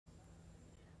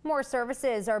More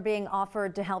services are being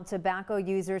offered to help tobacco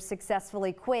users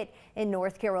successfully quit in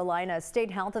North Carolina. State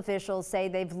health officials say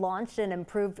they've launched an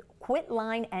improved Quit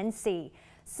Line NC.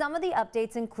 Some of the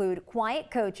updates include quiet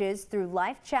coaches through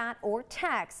live chat or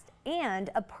text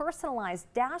and a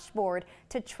personalized dashboard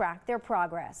to track their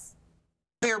progress.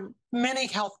 There are many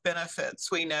health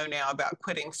benefits we know now about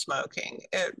quitting smoking.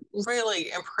 It really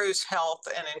improves health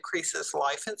and increases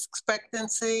life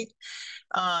expectancy.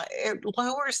 It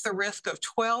lowers the risk of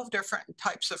 12 different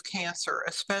types of cancer,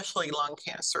 especially lung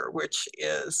cancer, which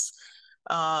is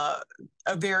a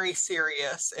very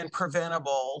serious and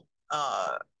preventable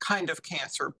kind of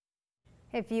cancer.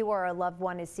 If you or a loved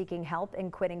one is seeking help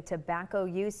in quitting tobacco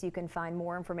use, you can find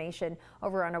more information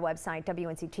over on our website,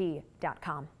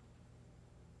 WNCT.com.